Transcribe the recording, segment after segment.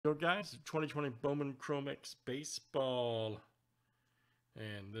Go guys, 2020 Bowman Chromex baseball,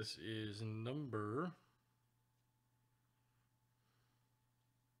 and this is number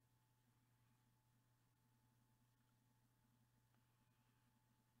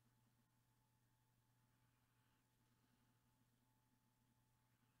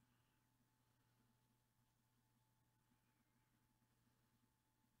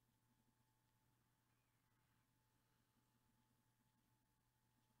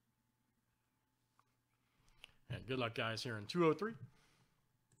 'And good luck guys here in 203.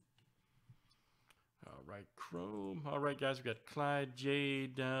 All right, Chrome. All right, guys, we got Clyde J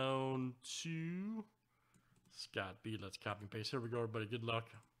down to Scott B. Let's copy and paste. Here we go, everybody. Good luck.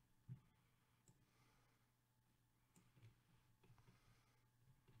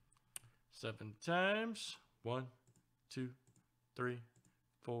 Seven times. 1, 2, 3,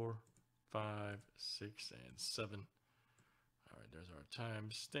 4, 5, 6, and 7. All right, there's our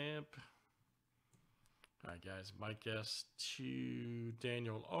time stamp. All right, guys. Mike S to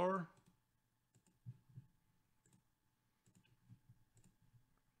Daniel R.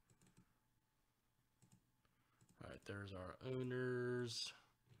 All right, there's our owners.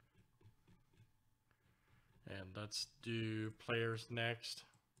 And let's do players next.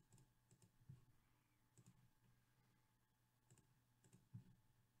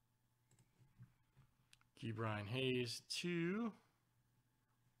 Key Brian Hayes to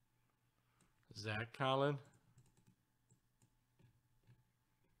Zach Collin.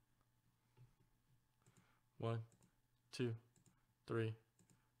 One, 2, 3,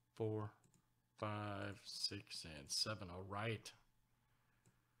 4, 5, 6, and 7. All right.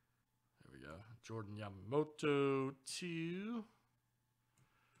 There we go. Jordan Yamamoto to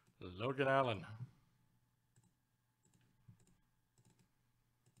Logan Allen.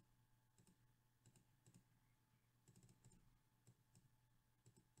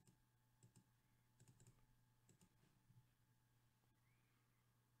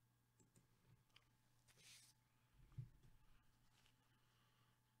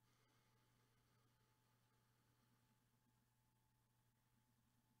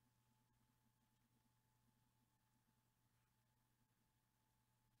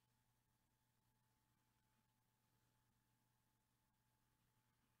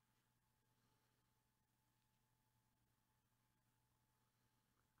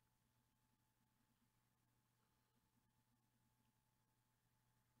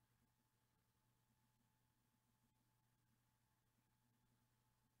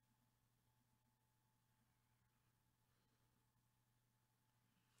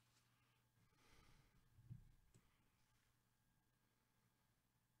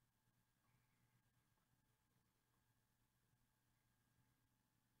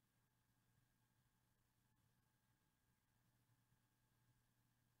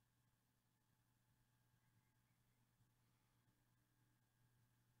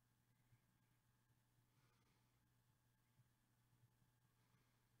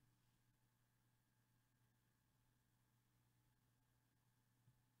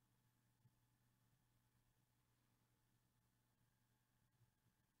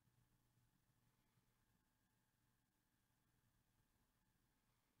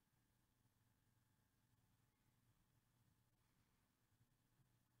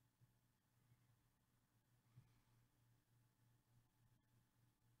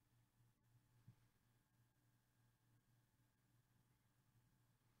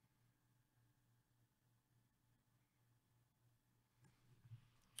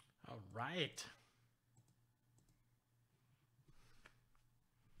 All right.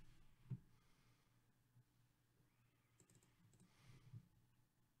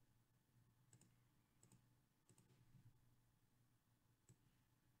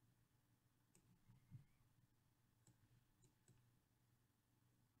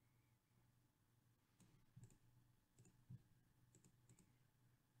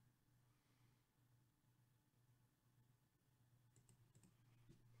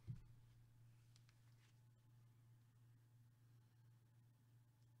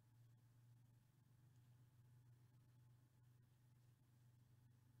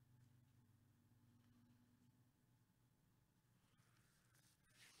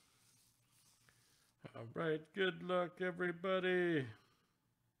 All right. Good luck, everybody.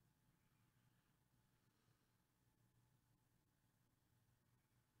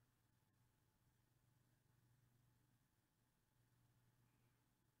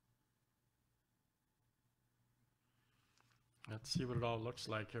 Let's see what it all looks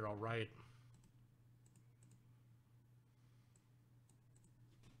like here. All right.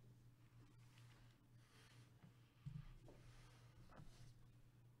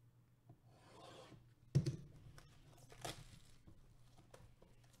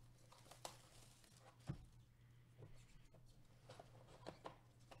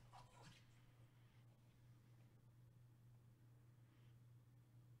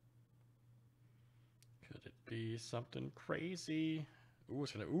 be something crazy. Ooh,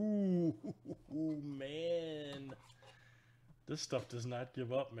 it's gonna. Ooh, man. This stuff does not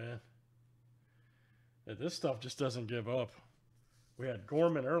give up, man. This stuff just doesn't give up. We had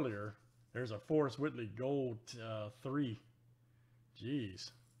Gorman earlier. There's a Forrest Whitley Gold 3.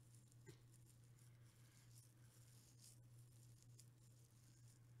 Jeez.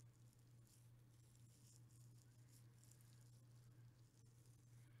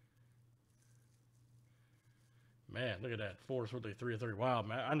 Man, look at that. Forrest Whitley 3 of 3. Wow,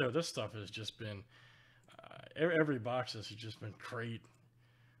 man. I know this stuff has just been, every box has just been great.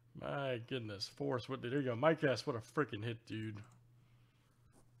 My goodness. Forrest Whitley. There you go. Mike S. What a freaking hit, dude.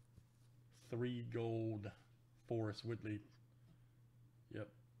 3 gold. Forrest Whitley. Yep.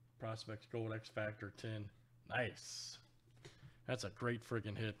 Prospects Gold X Factor 10. Nice. That's a great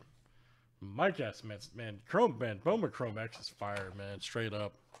freaking hit. Mike S. Man, Bowman Chromex is fire, man. Straight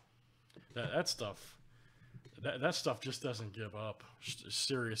up. That stuff. That stuff just doesn't give up.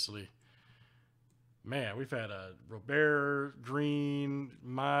 Seriously. Man, we've had a Robert, Green,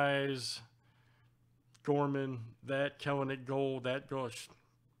 Mize, Gorman, that, Kellenick Gold, that gosh.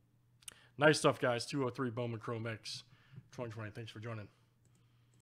 Nice stuff, guys. 203 Bowman Chromex 2020. Thanks for joining.